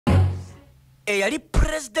eyali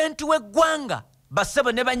president w'eggwanga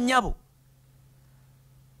bassebo ne bannyabo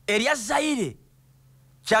erya Zaire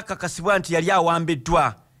kyakakasibwa nti yali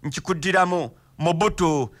awambiddwa nkikuddiramu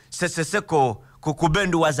Mobutu Sese Seko ku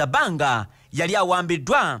kubendu wa Zabanga yali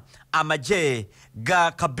awambiddwa amagye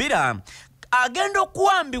ga Kabila agenda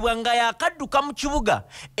okuwambibwa nga yakadduka mu kibuga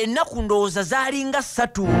ennaku ndowooza zaalinga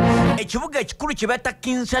 3 ekibuga ekikulu kye bata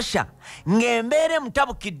Kinshasa ng'embeera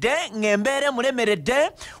emutabukidde ng'embeera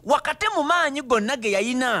emulemeredde wakati mu maanyi gonna ge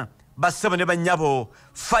yayina bassebo ne bannyabo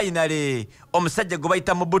finally omusajja gwe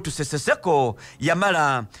bayita Mobutu Sese Seko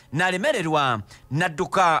yamala n'alemererwa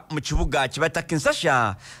n'adduka mu kibuga kye bata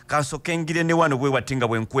Kinshasa kansooke ngire ne wano bwe watinga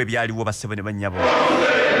bwenkuwa ebyaliwo bassebo ne bannyabo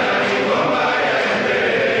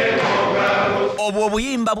obwo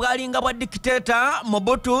obuyimba bwalinga bwa dictator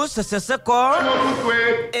Mobutu Sese Seko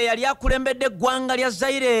eyali akulembedde eggwanga lya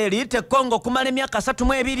Zaire liyite Congo okumala emyaka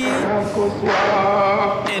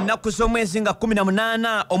 32 ennaku z'omwezi nga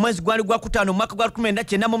 18 omwezi gwali gwa 5 omwaka gwa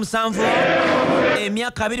 1997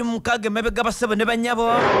 emyaka 26 emabega bassebo ne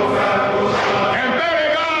bannyabo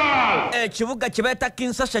ekibuga kye bayita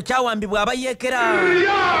Kinshasa kyawambibwa abayeekera.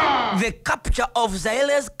 The capture of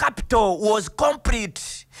Zaire's capital was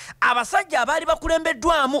complete. Abasajja abaali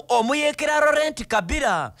bakulembeddwamu omuyeekera Laurent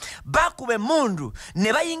Kabila bakuba emmundu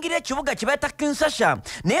ne bayingira ekibuga kye bayita Kinshasa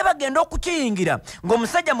naye bagenda okukiyingira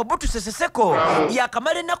ng'omusajja Mobutu Sese Seko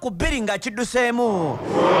yakamala ennaku 2 ng'akidduseemu.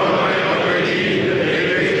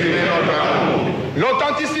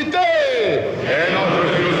 L'authenticité est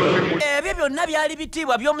notre philosophie. Ebyo byonna byali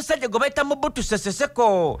bitiibwa by'omusajja gwe bayita Mobutu Sese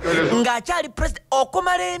Seko ng'akyali president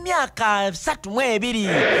okumala emyaka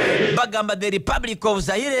 32 bagamba the Republic of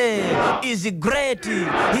Zaire is great,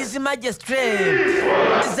 His Majesty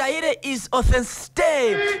Zaire is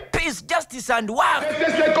authenticity, peace, justice and work.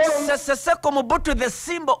 Sese Seko Mobutu the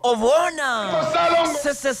symbol of honor,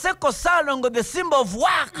 Sese Seko Salongo the symbol of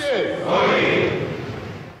work.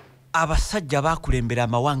 Abasajja bakulembera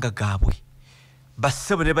amawanga gaabwe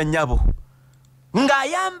bassebo ne bannyabo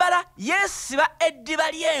ng'ayambala yeesiba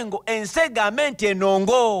eddiba lyengo ensi egambe nti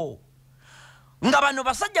enongo nga bano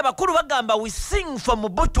basajja bakulu bagamba we sing for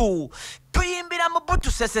Mobutu, tuyimbira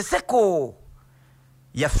Mobutu Sese Seko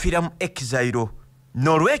yafiira mu exile.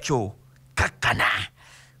 N'olwekyo kakkana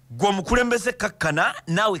gwe omukulembeze kakkana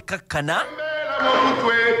naawe kakkana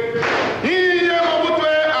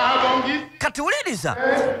kati wuliriza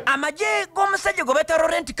amagye g'omusajja gwe bayita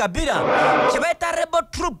Laurent Kabila kye bayita rebel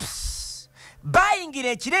troops bayingira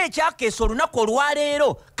ekiro ekyakeesa olunaku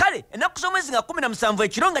olwaleero kale ennaku z'omwezi nga 17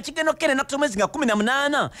 ekiro nga kigenda okukera ennaku z'omwezi nga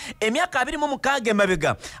 18 emyaka 26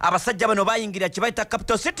 emabega abasajja bano bayingira kye bayita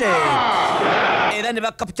capital city era ne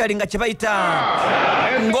bakapitalinga kye bayita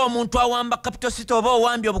ng'omuntu awamba capital city oba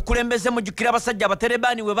owambye obukulembeze mujjukira abasajja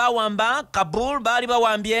abaterebani we bawamba Kabul baali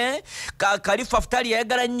bawambye Khalifa Haftar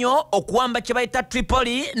yayagala nnyo okuwamba kye bayita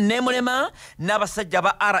Tripoli n'emulema n'abasajja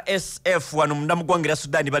ba RSF wano munda mu ggwanga lya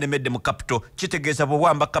Sudan balemedde mu capital kitegeeza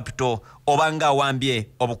bw'owamba capital obanga awambye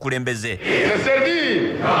obukulembeze.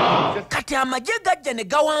 Kati amagye gajja ne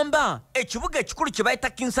gawamba ekibuga ekikulu kye bayita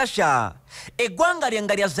Kinshasa eggwanga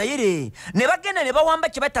lyenga lya Zaire ne bagenda ne bawamba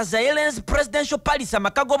kye bayita Zaire's presidential palace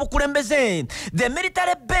amaka g'obukulembeze the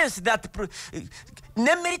military base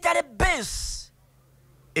ne military base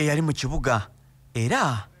eyali mu kibuga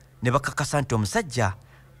era ne bakakasa nti omusajja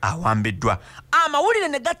awambiddwa. Amawulire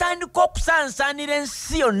ne gatandika okusaansaanira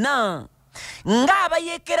ensi yonna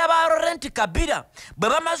ng'abayeekera ba Laurent Kabila bwe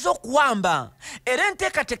bamaze okuwamba era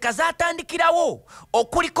enteekateeka zaatandikirawo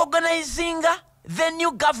okulicognizinga the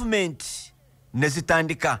new government ne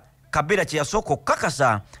zitandika. Kabila kye yasooka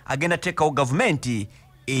okukakasa agenda teekawo gavumenti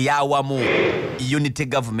eyawamu unity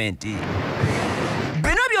government.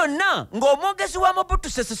 Bino byonna ng'omwogezi wa Mobutu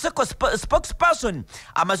Sese Seko spokesperson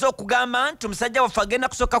amaze okugamba nti omusajja waffe agenda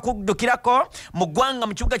kusooka kuddukirako mu ggwanga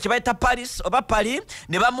mu kibuga kye bayita Paris oba Paris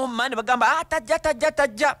ne bamumma ne bagamba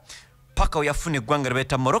tajja paka we yafuna eggwanga lye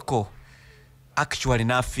bayita Morocco actually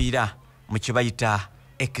n'afiira mu kye bayita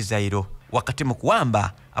exile wakati mu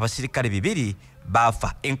kuwamba abasirikale 2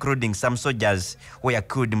 bafa including some soldiers who were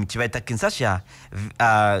killed mu kye bayita Kinshasa.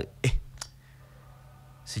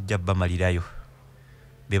 Sijja bamalirayo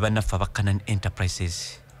bebannaffe abakanan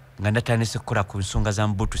enterprises nga natandise kukola ku nsonga za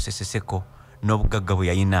Mobutu Sese Seko n'obugagga bwe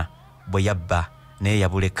yayina bwe yabba naye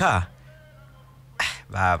yabuleka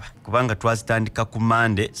baba kubanga twazitandika ku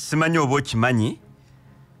Mande simanyi oba okimanyi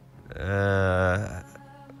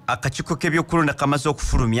akakiiko k'ebyokulonda kamaze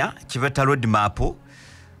okufulumya kibeta road map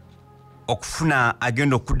okufuna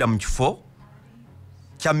agenda okudda mu kifo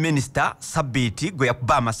kya minisita Sabiti gwe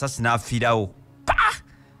yakuba amasasi n'afiirawo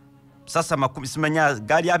sasa makumi simanya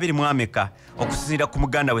gali abiri mu Amerika okusinira ku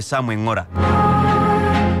muganda we Samuel Ngora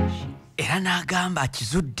era n'agamba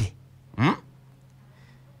akizudde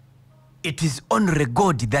it is only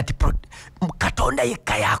God that Katonda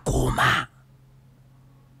yekka yakuuma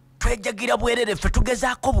twejagira bwerere ffe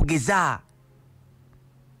tugezaako bugeza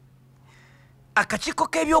akakiiko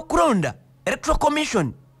k'ebyokulonda Electoral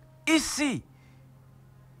Commission EC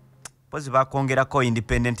pozi bakongerako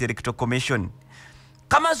Independent Electoral Commission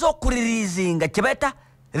kamaze okuririzinga kyebaita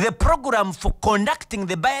the program for conducting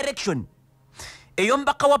the by-election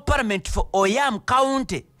ey'omubaka wa parliament for Oyam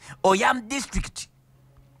County Oyam District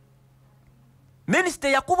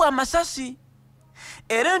Minister yakubwa amasasi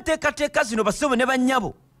era enteekateeka zino basebo ne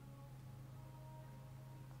bannyabo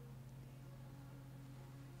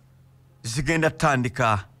zigenda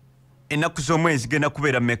tandika ennaku z'omwezi zigenda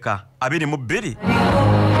kubeera meka 22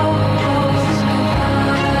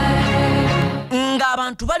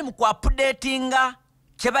 ng'abantu bali mu ku-updatinga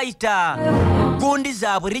kye bayita gundi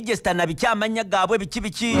zaabwe register na biki amanya gaabwe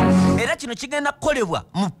biki era kino kigenda kukolebwa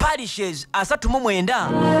mu parishes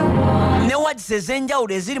 39 ne wards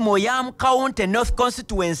ez'enjawulo eziri mu Oyam County North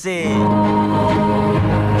Constituency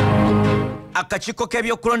akakiiko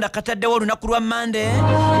k'ebyokulonda kataddewo olunaku lwa Monday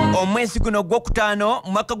omwezi guno gw'okutaano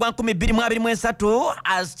mu mwaka gwa 2023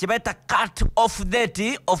 as kye bayita cut off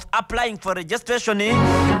date of applying for registration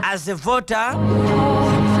as a voter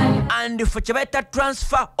and for kye bayita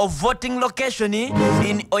transfer of voting location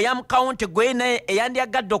in Oyam County gwene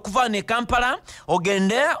eyandyagadde okuva ne Kampala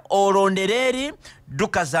ogende olondere eri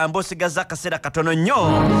duka zambo osigaza akaseera katono nnyo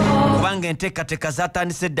kubanga enteekateeka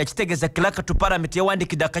zatandise dda kitegeeza kiraka tu palamenti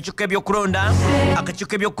yawandikidde akakiiko k'ebyokulonda akakiiko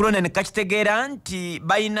k'ebyokulonda ne kakitegeera nti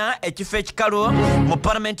balina ekifo ekikalu mu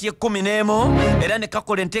palamenti ye-11 era ne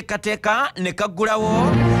kakola enteekateeka ne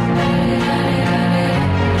kaggulawo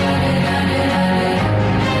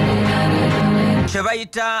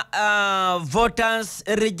Chebaita voters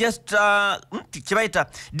register Chebaita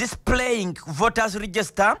displaying voters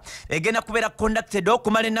register egenda kubeera conducted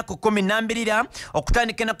okumala ennaku 12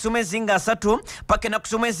 okutandika ennaku z'omwezi nga 3 paka ennaku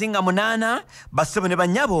z'omwezi nga 8 basebo ne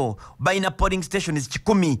bannyabo balina polling stations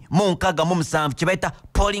 167 chebaita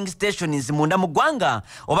polling stations munda mu ggwanga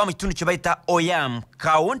oba mu kitundu chebaita Oyam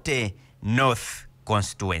County North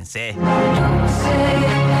Constituency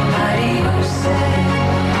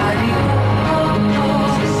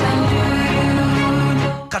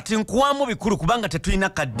kati nkuwamu bikulu kubanga tetulina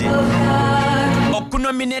kadde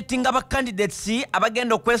okunominating aba candidates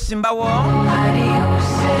abagenda okwesimbawo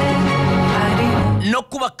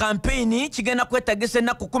n'okuba campaign kigenda kwetagisa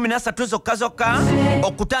ennaku 13 zokka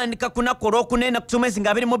okutandika ku nnaku olwokuna ennaku z'omwezi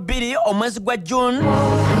nga 22 omwezi gwa June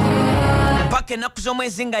paka ennaku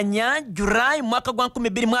z'omwezi nga 4 July mwaka gwa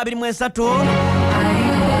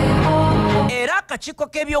 2023 era akakiiko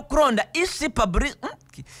k'ebyokulonda EC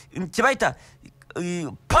kibaita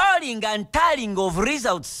polling and tallying of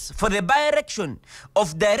results for the by-election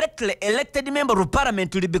of directly elected member of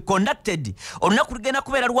parliament will be conducted olunaku lugenda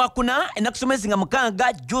kubeera lwakuna ennaku z'omwezi nga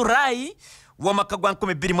 6 July w'omwaka gwa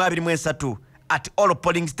 2023 at all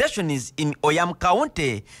polling stations in Oyam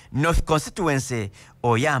County North Constituency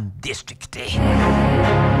Oyam District.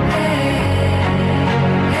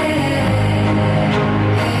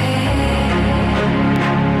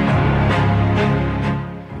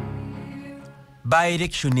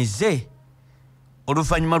 By-election ze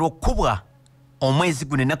oluvannyuma lw'okkubwa omwezi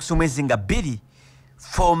guno ennaku z'omwezi nga 2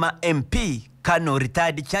 former MP Kano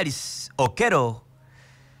retired Charles Okero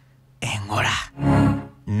Engola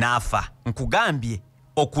nafa nkugambye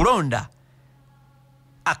okulonda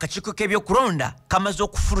akakiiko k'ebyokulonda kamaze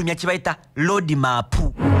okufulumya kye bayita road map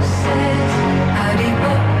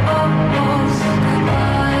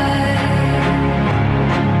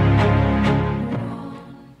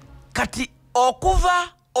kati okuva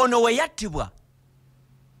ono we yattibwa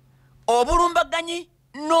obulumbaganyi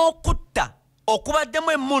n'okutta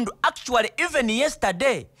okubaddemu emmundu actually even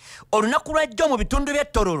yesterday olunaku lwajjo mu bitundu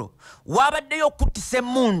by'ettororo waabaddeyo okuttisa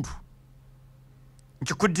emmundu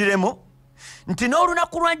nkikuddiremu nti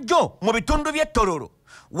n'olunaku lwajjo mu bitundu by'ettororo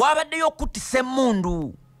waabaddeyo okuttisa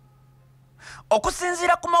emmundu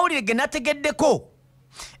okusinziira ku mawulire ge nategeddeko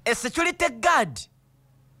security guard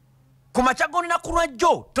ku makya g'olunaku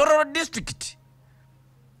lwajjo Tororo district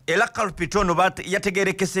era kalpitono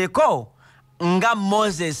yategerekeseeko nga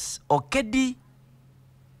Moses Okedi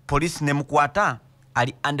police ne mukwata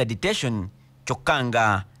ali under detention kyokka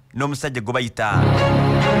nga n'omusajja gwe bayita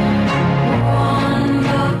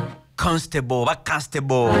constable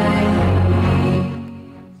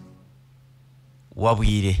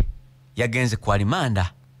Wabwire yagenze ku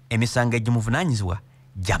alimanda emisango egimuvunaanyizibwa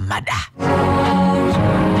jamada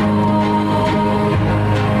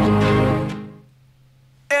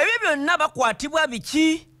ebyo byonna bakwatibwa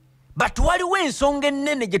biki but waliwo ensonga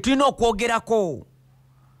ennene gye tulina okwogerako.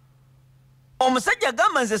 Omusajja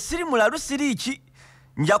agamba nze siri mulalu siriiki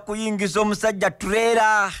nja kuyingiza omusajja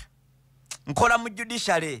tureera nkola mu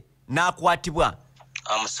judiciary n'akwatibwa.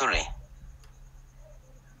 Sorry.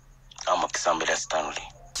 Kisambira Stanley.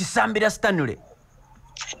 Kisambira Stanley.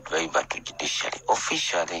 Driver to judiciary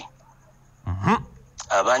officially.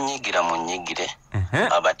 Abanyigira mu nyigire.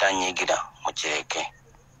 Abatanyigira mu kireke.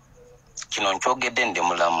 Kino nkyogedde ndi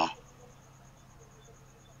mulamu.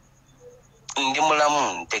 Ndi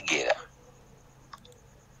mulamu ntegeera.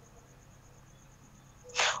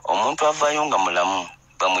 Omuntu avaayo nga mulamu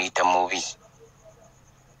bamuyita mubi.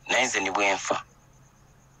 Naye nze ni bwenfa.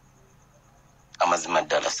 Amazima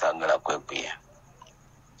ddala saagala kwekuya.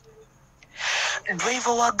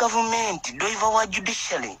 Driver wa government, driver wa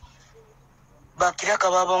judiciary.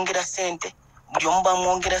 Bakiraka babongera sente, buli omu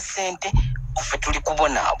bamwongera sente, uffe tuli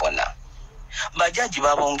kubonaabona. Bajaji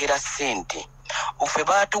babongera sente, uffe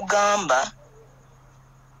baatugamba.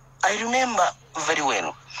 I remember very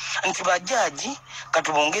well. Nti bajaji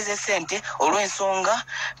katubongeze sente olw'ensonga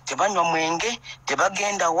tebanywa mwenge,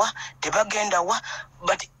 tebagenda wa,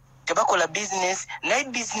 but tebakola business, naye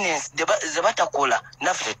business zebatakola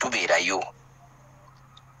naffe tetubeerayo.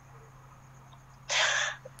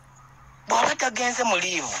 Bw'aba tagenze mu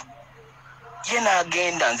leave, ye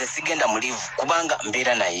n'agenda, nze sigenda mu leave kubanga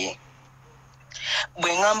mbeera naye.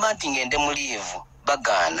 Bwe ngamba nti ngende mu leave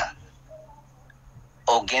bagaana.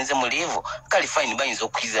 Ogenze mu leave kali fine bayinza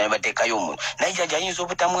okukiriza ne bateekayo omuntu, naye jjaja ayinza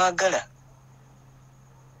obutamwagala.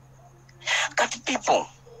 Kati people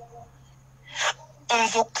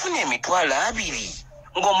nze okufuna emitwalo 2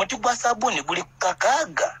 ng'omuti gwa sabuni guli ku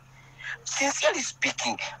kakaaga. Sincerely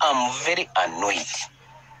speaking, I'm very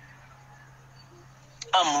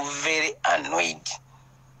annoyed.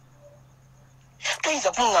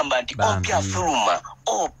 Tuyinza kungamba nti opi afuluma,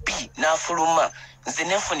 opi n'afuluma, nze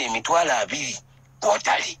nefuna emitwalo 2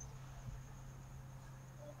 quarterly.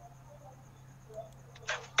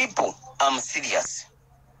 People, I'm serious.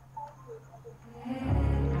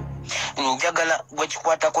 Njagala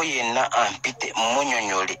bwekikwatako yenna ampite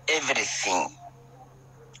munyonyole everything.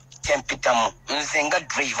 Kyempitamu nze nga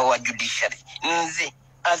driver wa judiciary, nze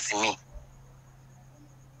azimi.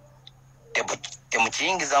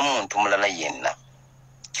 Temukiyingiza muntu mulala yenna.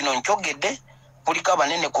 Kino nkyogedde kuliko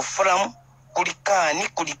abanene ku forum,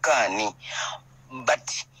 kulikaani.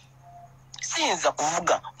 But siyinza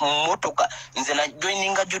kuvuga mmotoka nze na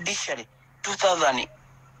joininga judiciary 2008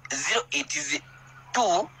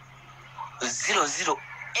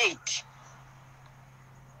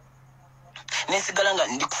 nesigala nga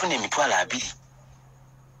ndi kufuna emitwalo 2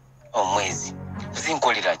 omwezi.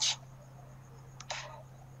 Zinkolera ki?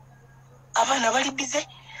 Abaana bali bize,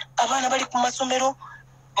 abaana bali ku masomero,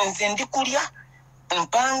 nze ndi kulya,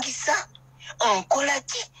 mpangisa, nkola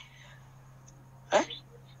ki?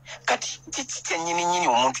 Kati kiki kyennyini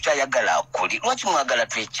omuntu kyayagala akuli? Lwaki mwagala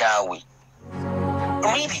twekyawe?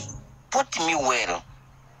 Really, put me well.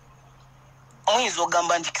 Oyinza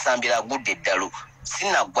ogamba nti Kisambira agudde eddalu.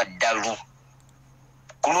 Sinagwa ddalu.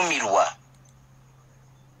 Kulumirwa.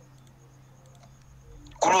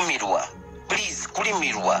 Please,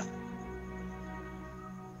 kulimirwa.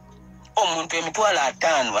 Omuntu emitwalo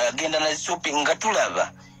 5 agenda na shopping nga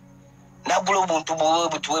tulaba. Nagula obuntu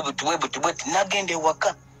bwe nagenda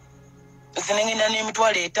ewaka. Zinengenda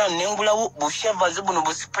n'emitwalo 5 nengulawo bushavaze buno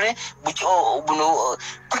buspray buno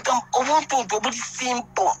obuntu obuli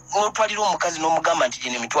simple n'otwalira omukazi n'omugamba nti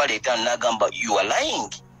gino emitwalo 5 n'agamba you are lying.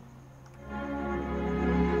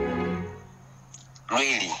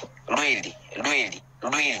 Really.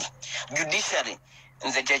 Judiciary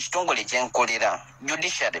nze kyekitongole kyenkolera.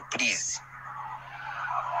 Judiciary please.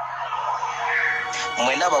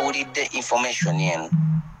 Mwena bawulidde information yenu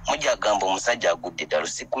mujja gamba omusajja agudde eddalu,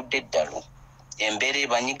 sigudde eddalu. Embeera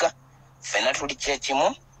ebanyiga ffenna tuli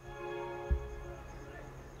kyekimu.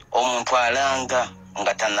 Omuntu alanga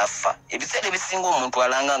nga tanafa. Ebiseera ebisinga omuntu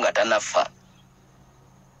alanga nga tanafa.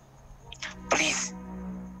 Please.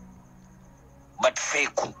 But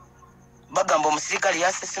fake. Bagamba omusirikale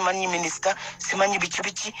yase simanyi minisita, simanyi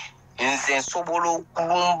biki nze nsobola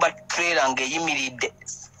okulumba trailer ng'eyimiridde.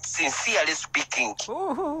 Sincerely speaking.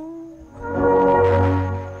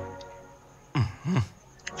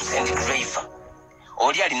 Sendi driver.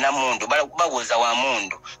 Oli alina mundu, bawoza wa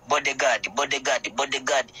mundu. Bodyguard.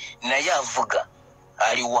 Naye avuga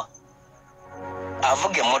aliwa.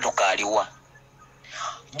 Avuga emmotoka aliwa.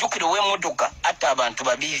 Jukira w'emmotoka ata abantu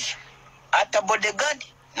 2. Ata bodyguard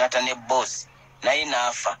nata ne boss. Naye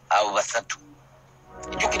naafa abo 3.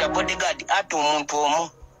 Jukira bodyguard ata omuntu omu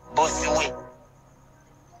boss we.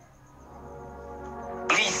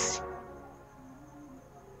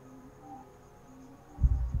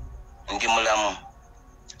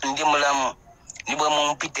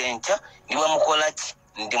 mumpita enkya niwe mukola ki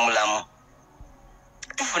ndi mulamu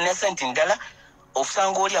tufuna sente ndala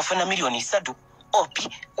osanga oli afuna milioni 3 opi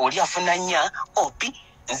oli afuna 4 opi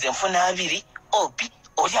nze nfuna 2 opi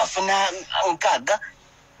oli afuna 6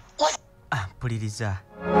 mpuliriza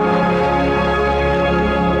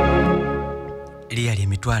liyali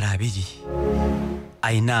emitwalo 2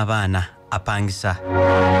 ayina abaana apangisa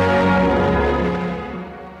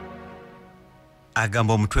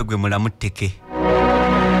agamba omutwe gwe mulamu tteke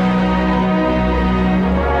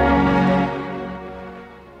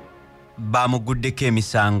bamuguddeko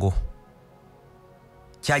emisango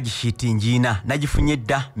kyagishiti njiina nagifunye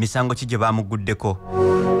dda misango ki gye bamuguddeko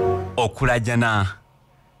okulajana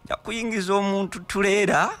yakuyingiza omuntu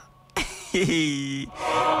tuleera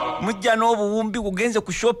mujja n'obuwumbi kugenze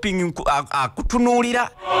ku shopping akutunuulira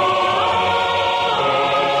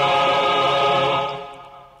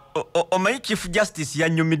omanyi Chief Justice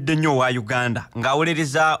yanyumidde nnyo wa Uganda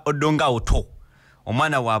ng'awolereza Odonga Oto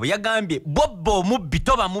omwana waabwe yagambye bobbo omubbi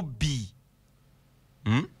toba mubbi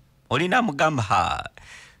olina amugamba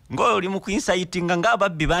ng'oli mu kuinsayitinga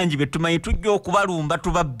ng'ababbi bangi be tumanyi tujja okubalumba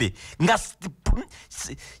tubabbe nga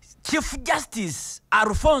Chief Justice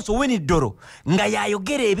Alfonso Owiyn Dollo nga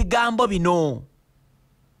yayogera ebigambo bino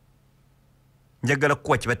njagala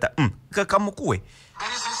kukuwa kibata kakamukuwe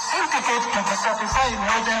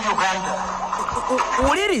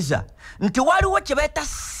uliriza nti waliwo kye bayita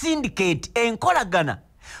syndicate enkolagana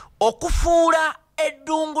okufuula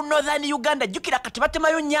eddungu Northern Uganda jjukira kati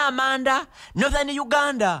batemayo nnyo amanda Northern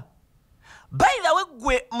Uganda by the way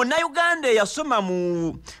gwe Munnayuganda eyasoma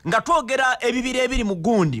nga twogera ebibira ebiri mu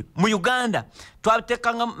gundi mu Uganda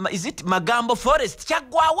twatekanga is it Magambo Forest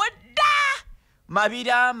kyagwawo dda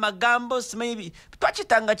mabira Magambo simanyi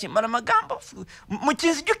twakitanga kimala Magambo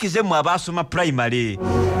mukinzijukize mu abasoma primary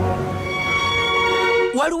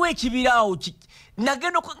waliwo ekibiraawo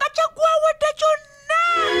nagenda nga kyagwawo dda kyonna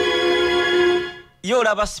yo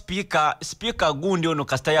olaba speaker gundi ono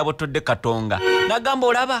kasita yabotodde Katonga nagamba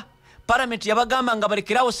olaba Parliament yabagamba nga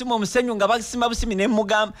balekerawo simu omusenyu nga basima busimi ne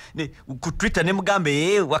mugamba ku Twitter ne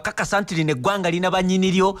mugambe wakakasa nti lino eggwanga lina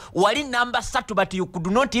banyiniryo wali number 3 but you could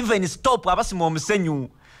not even stop abasima omusenyu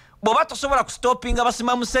bw'oba tosobola kustopinga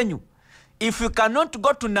abasima musenyu if you cannot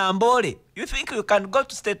go to Nambole you think you can go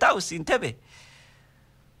to State House in Tebe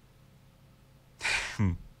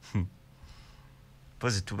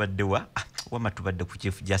pozi tubadde wama tubadde ku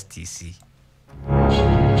Chief Justice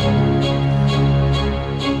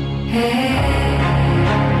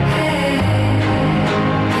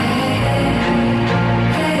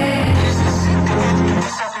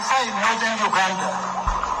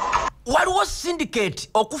waliwo syndicate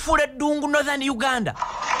okufuula eddungu Northern Uganda.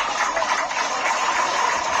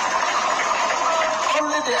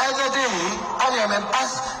 Only the other day, Parliament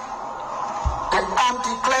passed the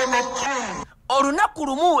anti-climate change. Olunaku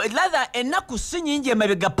lumu rather ennaku si nnyingi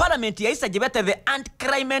emabega Parliament yayisa gye bata the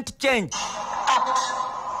anti-climate change Act.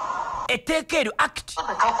 etteeka eryo act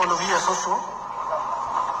A couple of years or so.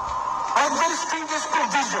 And very stringent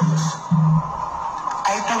provisions.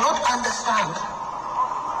 I do not understand.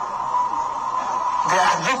 There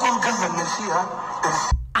are local governments here.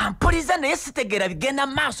 There's ampuliza naye sitegeera bigenda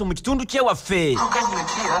maaso mu kitundu kyewaffe government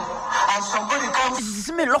here. And somebody comes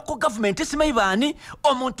sime local government simanyi baani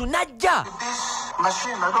omuntu najja with this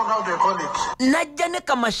machine. I don't know how they call it. najja ne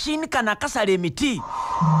kamashini kana akasala emiti Or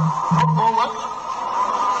what?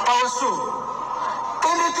 Power saw.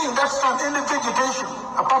 Anything that's done, any vegetation,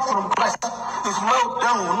 apart from grass, is mowed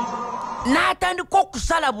down. n'atandika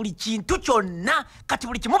okusala buli kintu kyonna kati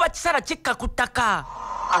buli kimu bakisala kikka ku ttaka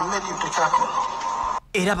And made into charcoal.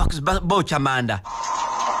 era bookya manda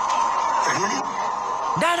Really?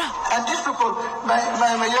 ddala And these people,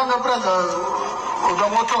 my younger brother,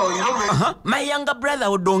 Odamoto, you know, my younger brother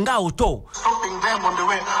Odonga Oto stopping them on the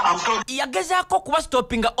way. I'm told yagezaako okuba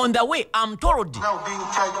stoppinga on the way I'm told now being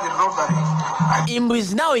charged with robbery. him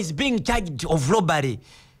is now is being charged of robbery.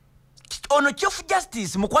 Ono Chief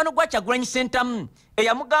Justice mukwano gwa Kyagulanyi Center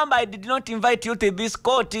eyamugamba I did not invite you to this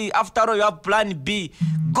court. After all you have plan B.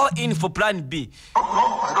 Go in for plan B. No,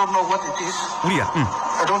 I don't know what it is. Ulia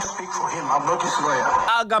I don't speak for him. I'm not his lawyer.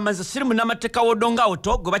 agamba nze siri munnamateeka w'Odonga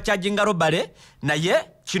Oto gwe bakyajinga robbery naye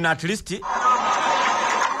kino at least But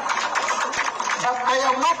I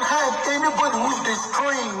have not heard anybody who's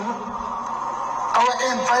destroying our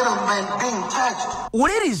environment being charged.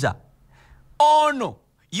 wuliriza ono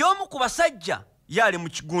y'omu ku basajja ye ali mu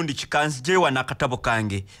kigundi kikanzijeewa n'akatabo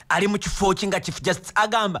kange ali mu kifo kinga Chief Justice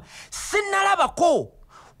agamba sinnalabako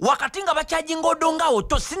wakati nga bakyajinga Odonga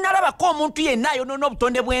Oto sinnalabako omuntu yenna ayonoona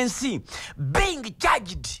obutonde bw'ensi being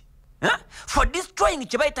charged for destroying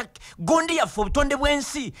kyebayita gundi yaffe obutonde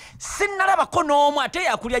bw'ensi sinnalabako n'omu ate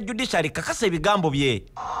yakulya judiciary kakasa ebigambo bye.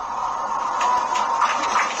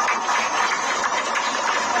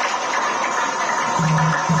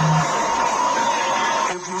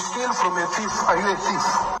 If you steal from a thief, are you a thief?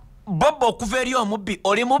 Bobo okuva eri omubbi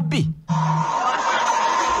oli mubbi.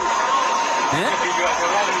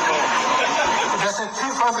 Does a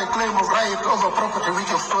thief have a claim of right over property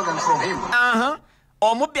which was stolen from him?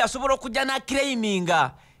 Omubbi asobola okujja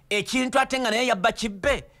n'aclaiminga ekintu ate nga naye yabba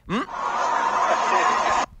kibbe.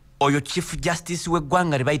 Oyo chief justice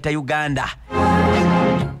w'eggwanga lye bayita Uganda.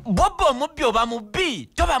 Bobo omubbi oba mubbi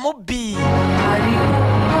toba mubbi.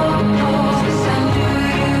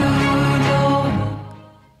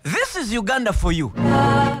 This is Uganda for you.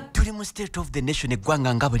 Tuli mu state of the nation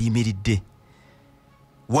eggwanga nga buliyimiridde.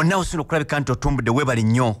 Wonna osobola okulabika nti otumbudde weebali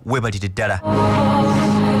nnyo weebalire ddala.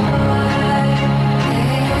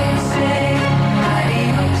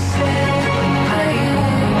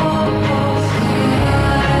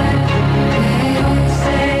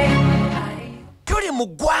 Tuli mu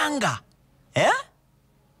ggwanga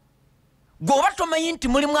gw'oba tomanyi nti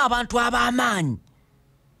mulimu abantu ab'amaanyi.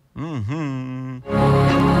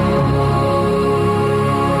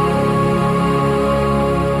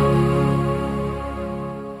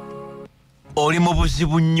 Oli mu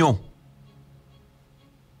buzibu nnyo.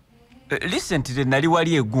 Recently nali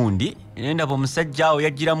wali egundi ndaba omusajja awo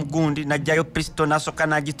yajjira mu gundi n'ajjayo pisto n'asooka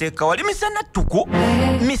n'agiteeka wali misana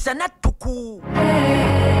ttuku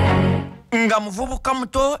nga muvubuka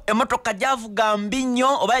muto emotoka gyavuga mbi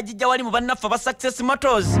nnyo oba yagijja wali mu bannaffe aba Success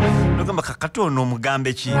Motors nogamba kakati ono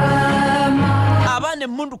omugambe ki abaana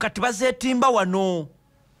emmundu kati bazeetimba wano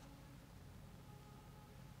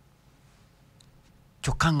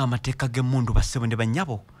kyokka nga amateeka g'emmundu bassebo ne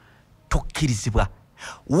bannyabo tokkirizibwa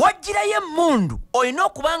wagirayo emmundu olina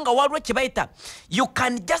okuba nga waliwo kye bayita you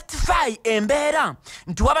can justify embeera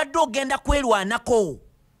nti wabadde ogenda kwerwanako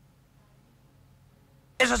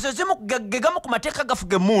ezo ze zimu gegamu ku mateeka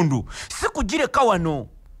gafuga emmundu si kugireka wano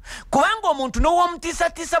kubanga omuntu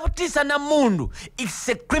n'ow'omutiisatiisa butiisa na mmundu it's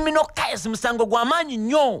a criminal case musango gw'amaanyi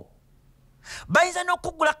nnyo bayinza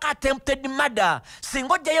n'okugulako attempted murder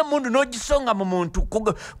singa ojjayo emmundu n'ogisonga mu muntu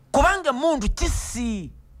kubanga emmundu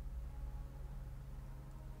kisi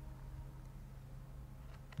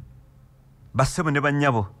bassebo ne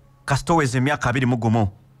bannyabo kasita oweza emyaka 21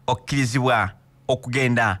 okkirizibwa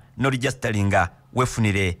okugenda n'oregisteringa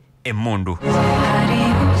weefunire emmundu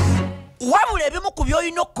wabula ebimu ku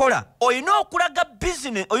by'olina okukola olina okulaga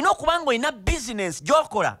business olina okuba nga olina business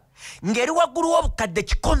gy'okola ng'eri waggulu w'obukadde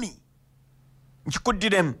 100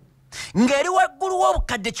 nkikuddiremu ng'eri waggulu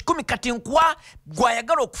w'obukadde 100 kati nkuwa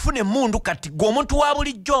gw'ayagala okufuna emmundu kati gw'omuntu wa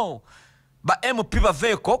bulijjo ba MP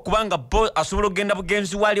baveeko kubanga bo asobola okugenda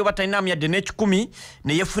bugenzi wali oba talina myadde n'ekikumi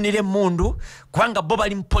ne yeefunira emmundu kubanga bo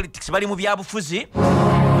bali mu politics bali mu byabufuzi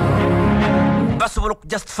basobola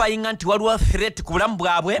okujustifyinga nti waliwo threat ku bulamu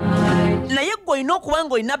bwabwe naye gwe olina okuba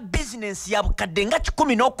nga olina bizinensi ya bukadde nga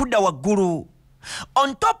 10 n'okudda waggulu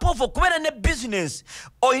on top of okubeera ne business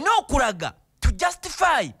olina okulaga to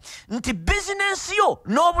justify nti bizinensi yo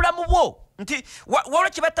n'obulamu bwo nti waliwo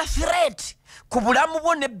kye bata threat ku bulamu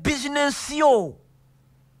bwo ne bizinensi yo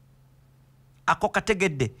ako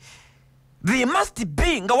kategedde there must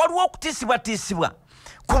be nga waliwo okutiisibwatiisibwa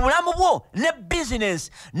ku bulamu bwo ne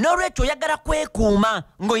business n'olwekyo oyagala kwekuuma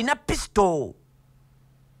ng'olina pisto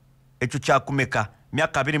ekyo kyakumeka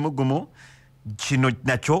myaka 21 kino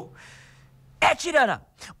nakyo ekirala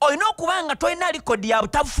olina okuba nga tolina likodi ya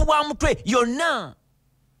butabufu bwa mutwe yonna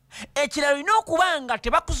ekirala olina okuba nga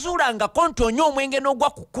tebakuzuulangako nti onywa omwenge n'ogwa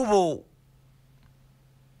ku kkubo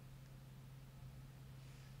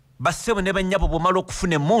bassebo ne bannyabo bw'omala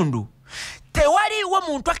okufuna emmundu tewaliiwo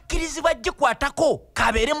muntu akkirizibwa gikwatako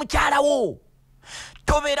kabeere mukyalawo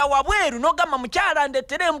tobeera wabweru n'ogamba mukyala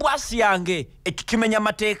ndeetera embwasi yange ekyo kimenya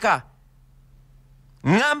mateeka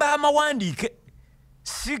ŋŋamba amawandiike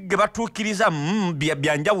si ge batuukiriza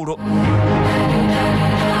byanjawulo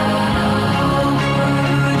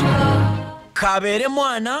kabeere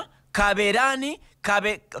mwana kabeere ani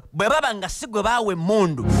bwe baba nga si gwe baawa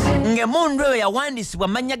emmundu ng'emmundu eyo yawandiisibwa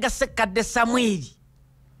amannya ga Ssekkadde Samwiri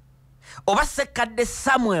oba Ssekkadde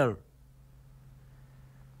Samuel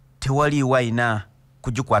tewaliiwo ayina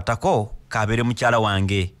kugikwatako kabeere mukyala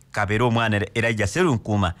wange kabeere omwana Elijah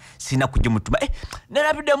Serunkuuma sina kugimutuma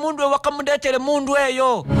nerabidde emmundu ewaka mundeetere emmundu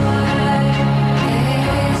eyo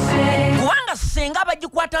kubanga singa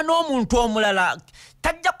bagikwata n'omuntu omulala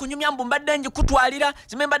tajja kunyumya mbu mbadde ngikutwalira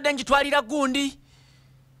zime mbadde ngitwalira gundi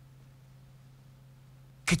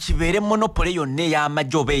kikibeere monopole yonna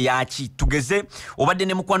ey'amagye oba eyaki tugeze obadde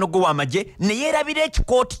ne mukwano gwe w'amagye ne yeerabira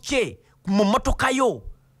ekikooti kye mu mmotoka yo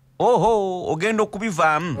ogenda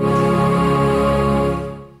okubivaamu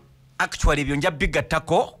actually ebyo nja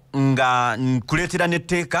bigattako nga nkuleetera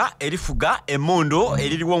n'etteeka erifuga emmondo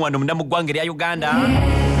eririwo wano munda mu ggwanga erya Uganda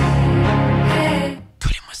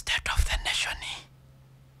tuli mu state of the nation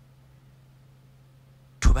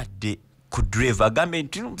tubadde ku driver agambe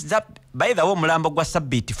nti by the way omulambo gwa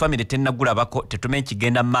Sabiti family tennagulabako tetumenye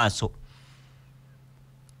kigenda mu maaso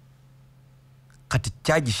kati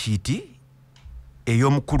charge sheet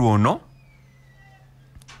ey'omukulu ono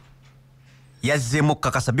yazzeemu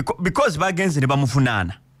kakasa because bagenze ne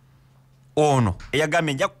bamuvunaana ono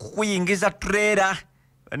eyagambye nja kukuyingiza trailer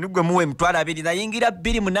nigwe muwe emitwalo 2 nayingira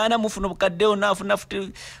 2 mufuna obukaddewo naafuna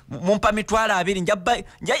mumpa mitwalo 2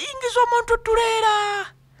 njayingiza omuntu trailer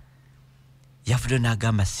yavudde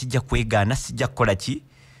n'agamba sijja kwegaana sijja kukola ki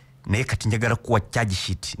naye kati njagala kuwa charge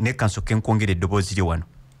sheet naye kansooke nkwongera eddoboozi lye wano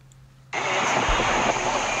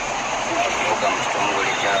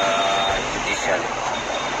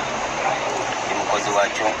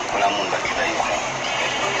wakyo kulamu nga kirayiza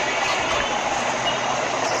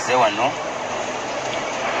nzize wano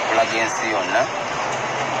kulaga ensi yonna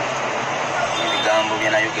ebigambo bye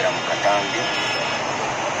nayogera mu katambi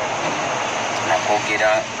nakwogera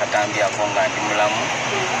katambi ako nga ndi mulamu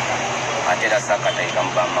ate era saakatayika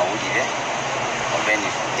mu bamawulire obeni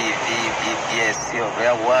TV BBS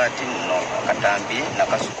oba wati no katambi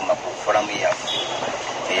nakasukuma ku foramu yaffe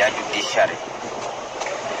eya judiciary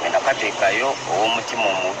nakateekayo ow'omutima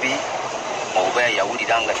omubi oba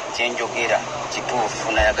yawulira nga kyenjogera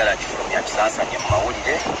kituufu nayagala kifulumya kisansanye mu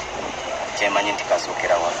mawulire kyemanyi nti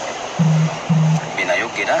kasookera waffe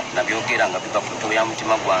binayogera nabyogera nga biva ku ntobo ya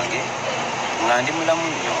mutima gwange nga ndi mulamu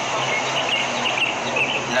nnyo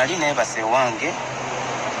nali neebase wange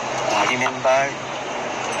ku mulimu embaali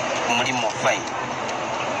ku mulimu fine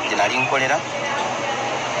gye nali nkolera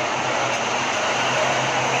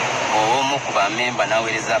omu ku bamemba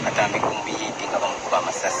n'aweereza akatambi k'omuyindi nga bamukuba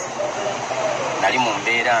amasasi nali mu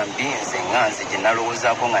mbeera mbi nze ŋŋanze gye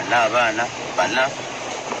nalowoozaako nga n'abaana 4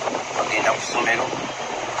 bagenda ku ssomero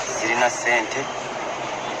zirina ssente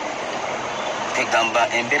tegamba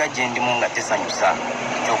embeera gye ndimu nga tesanyusa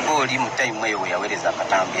kyokka oli mu tayimu eyo we yaweereza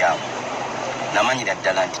akatambi ako namanyira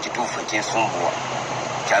ddala nti kituufu ekyensumbuwa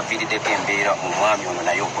kyaviiriddeko embeera omwami ono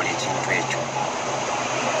naye okola ekintu ekyo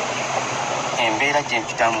embeera gye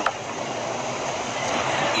mpitamu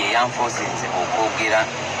yeyanfoosinze okwogera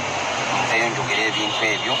nveyo njogera ebintu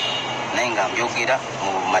ebyo naye nga mbyogera mu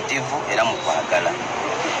bumativu era mu kwagala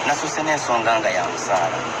nasuse n'ensonga nga ya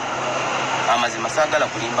musaala amazima saagala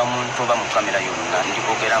kulimba muntu oba mu kamera yonna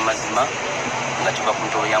ndikwogera amazima nga kiva ku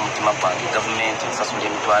ntobo ya mutima gwange gavumenti nsasula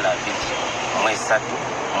emitwalo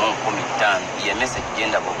 23,015 ye message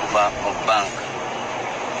gyendaba okuva mu banka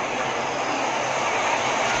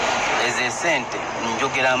ezo esente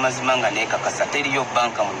njogera amazima nga neekakasa teriyo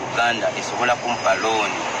banka mu Uganda esobola kumpa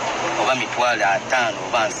looni oba mitwalo 5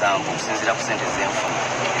 oba 7 okusinziira ku sente zenfuna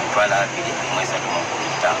emitwalo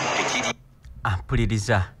 23,015 tekiri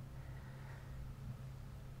ampuliriza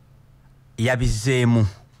yabizeemu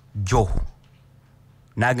jo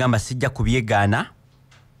n'agamba sijja kubyegaana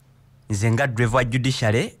nze nga driver wa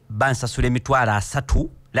judiciary bansasula emitwalo 3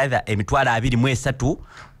 latha emitwalo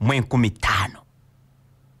 23,015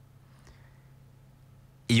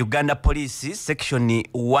 Uganda Police Section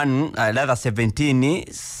 1 rather 17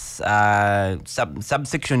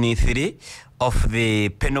 subsection 3 of the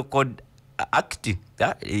Penal Code Act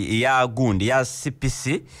ya gundi ya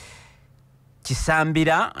CPC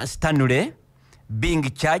Kisambira Stanley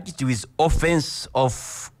being charged with offense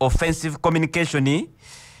of offensive communication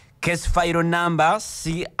case file number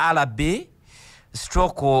CRB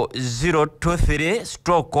stroke 023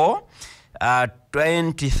 stroke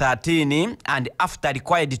 2013 and after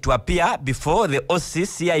required to appear before the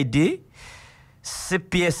OCCID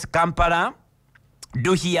CPS Kampala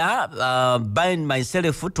do here bind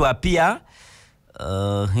myself to appear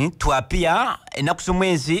enaku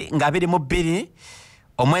mwezi nga 22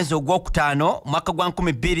 omwezi ogwokutaano mwaka gwa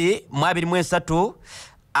 2023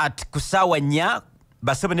 at kusaawa 4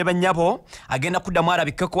 basebo ne banyabo agenda kuddamu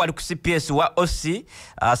alabikeko wali ku CPS wa OC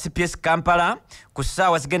CPS Kampala ku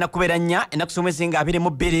ssaawa zigenda kubeera 4 enaku z'omwezi nga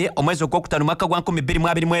 22 omwezi ogwokutaano mwaka gwa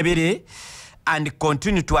 2022 and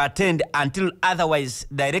continue to attend until otherwise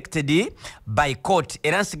directed by court.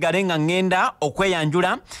 Era nsigale nga ngenda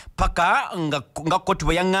okweyanjula paka nga court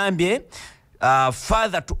bwe yaŋŋambye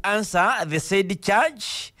further to answer the said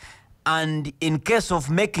charge, and in case of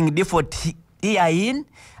making default herein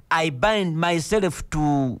I bind myself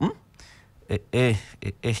to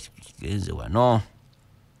wano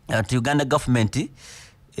ati Uganda government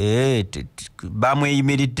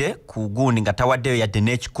bamweyimiridde ku gundi nga tawaddeyo yadde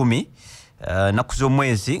n'ekikumi naku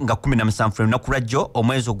z'omwezi nga 17 lunaku lwajjo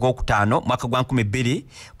omwezi ogwokutaano mwaka gwa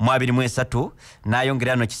 2023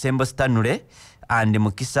 n'ayongera no Kisembo Stanley and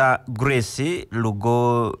Mukisa Grace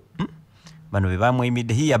Lugo bano be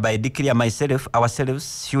bamweyimiridde hereby declare myself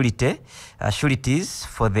ourselves sureties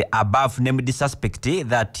for the above named suspect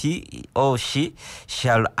that he or she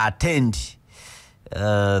shall attend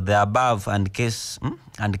the above and case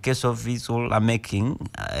of his all are making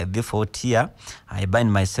therefore here I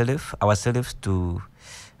bind ourselves to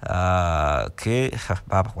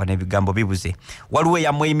wane bigambo bibuze waliwo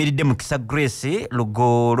yamweyimiridde Mukisa Grace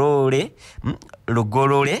Lugolole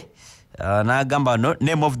n'agamba no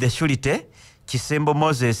name of the surety Kisembo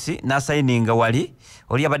Moses n'asayininga wali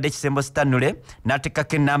oli abadde Kisembo Stanley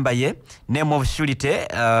n'ateekako ennamba ye name of surety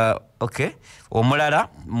omulala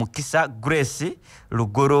Mukisa Grace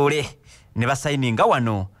Lugolole ne basayininga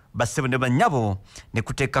wano basebo ne banyabo ne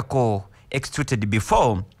kuteekako executed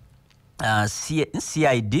before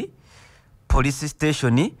CID police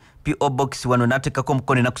station PO box wano n'ateekako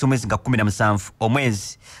omukono naku z'omwezi nga 17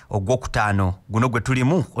 omwezi ogwokutaano guno gwe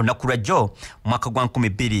tulimu olunaku lwajjo mwaka gwa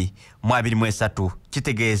 2023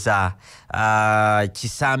 kitegeeza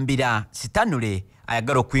Kisambira Stanley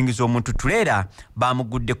ayagala okuyingiza omuntu tuleera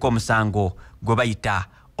bamuguddeko omusango gwe bayita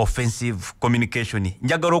offensive communication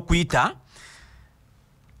njagala okuyita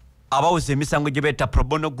abawuza emisango gye beeta pro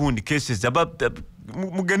bono gundi cases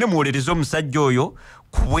mugende muwolereze omusajja oyo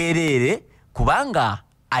ku bwereere kubanga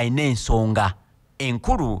ayina ensonga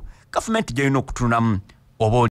enkulu gavumenti gy'erina okutuunamu oba